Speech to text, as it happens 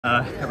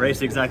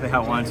Raced exactly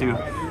how I wanted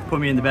to, put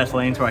me in the best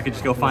lanes where I could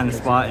just go find the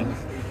spot and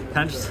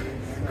kind of just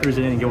cruise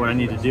it in and get what I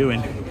need to do,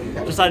 and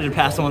decided to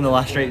pass someone the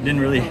last straight.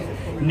 Didn't really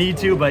need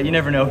to, but you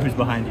never know who's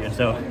behind you, and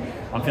so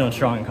I'm feeling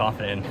strong and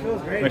confident,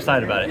 and I'm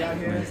excited about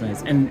it.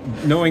 Nice. And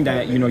knowing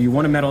that, you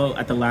won a medal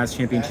at the last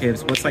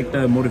championships, what's like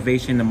the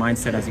motivation, the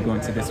mindset as you go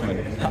into this one?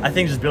 I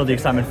think just build the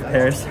excitement for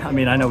Paris. I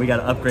mean, I know we got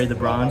to upgrade the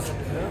bronze,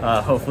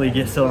 hopefully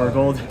get silver or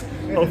gold,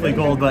 hopefully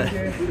gold, but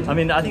I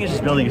mean, I think it's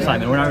just building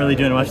excitement. We're not really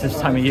doing much this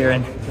time of year,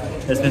 and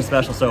it's been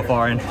special so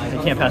far, and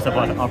you can't pass up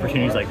on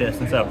opportunities like this,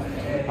 and so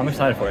I'm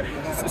excited for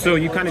it. So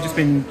you kind of just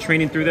been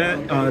training through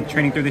that,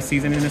 training through this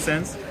season in a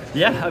sense?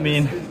 Yeah, I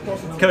mean,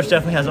 coach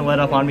definitely hasn't let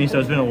up on me, so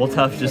it's been a little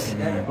tough just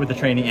with the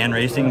training and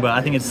racing, but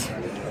I think it's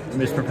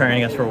just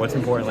preparing us for what's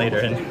important later,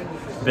 and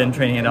been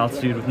training at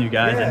altitude with new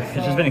guys, and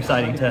it's just been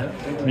exciting to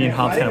me and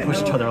Hobbs kind of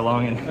push each other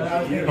along, and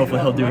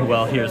hopefully he'll do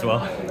well here as well.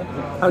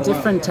 How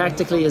different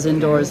tactically is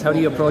indoors? How do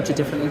you approach it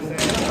differently?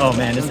 Oh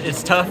man,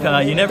 it's tough.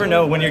 You never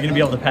know when you're going to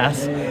be able to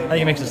pass. I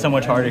think it makes it so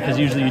much harder because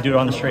usually you do it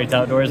on the straights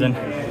outdoors, and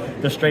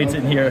the straights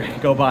in here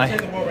go by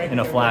in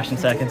a flash in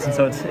seconds, and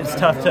so it's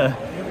tough to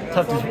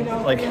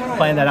like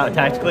plan that out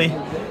tactically,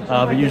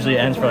 but usually it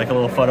ends for like a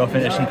little photo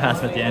finish and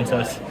pass at the end, so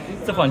it's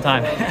a fun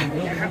time.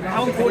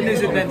 How important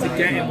is it then to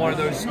get in one of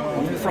those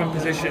front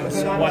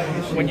positions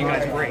when you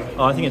guys break?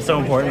 Oh, I think it's so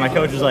important. My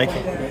coach was like,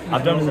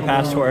 I've done it in the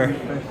past where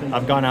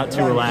I've gone out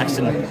too relaxed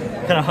and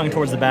kind of hung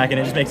towards the back, and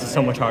it just makes it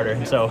so much harder.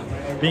 And so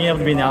being able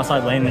to be in the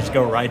outside lane and just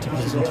go right to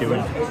position 2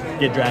 and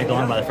get dragged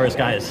along by the first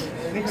guy is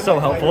so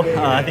helpful.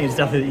 I think it's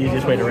definitely the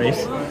easiest way to race,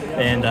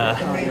 and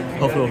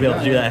hopefully we'll be able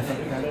to do that.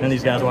 None of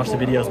these guys watch the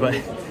videos, but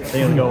I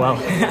think it'll go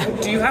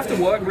well. Do you have to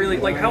work really,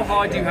 like how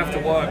hard do you have to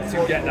work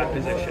to get that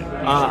position?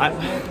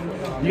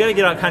 You got to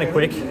get out kind of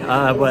quick,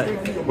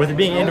 but with it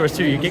being indoors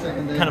too, you get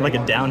kind of like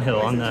a downhill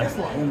on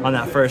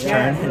that first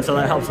turn, and so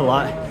that helps a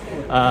lot.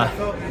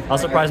 I was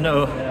surprised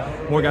no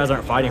more guys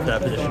aren't fighting for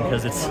that position,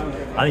 because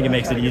I think it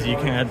makes it easy. You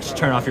can just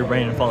turn off your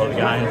brain and follow the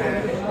guy,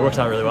 and it works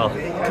out really well.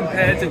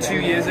 Compared to 2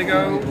 years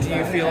ago, do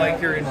you feel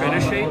like you're in better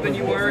shape than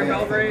you were in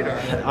Belgrade? Or?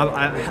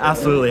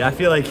 Absolutely. I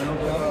feel like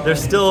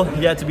there's still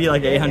yet to be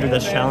like 800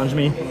 that's challenged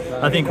me.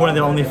 I think one of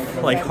the only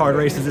like hard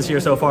races this year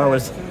so far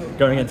was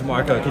going into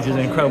Marco, because he's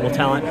an incredible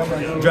talent,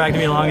 dragged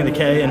me along in the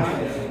K, and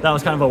that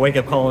was kind of a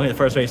wake-up call in the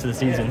first race of the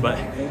season. But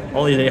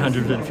all these 800s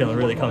have been feeling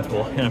really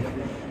comfortable, and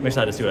I'm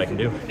excited to see what I can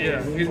do.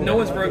 Yeah, because no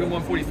one's broken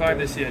 145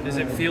 this year. Does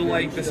it feel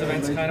like this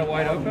event's kind of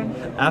wide open?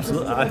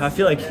 Absolutely. I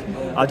feel like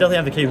I definitely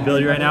have the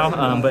capability right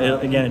now,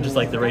 but again, just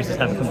like the races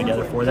haven't come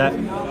together for that.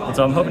 And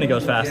so I'm hoping it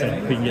goes fast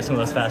and we can get some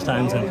of those fast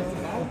times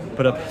and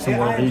put up some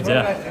world leads.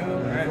 Yeah.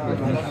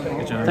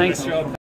 All right. Thanks.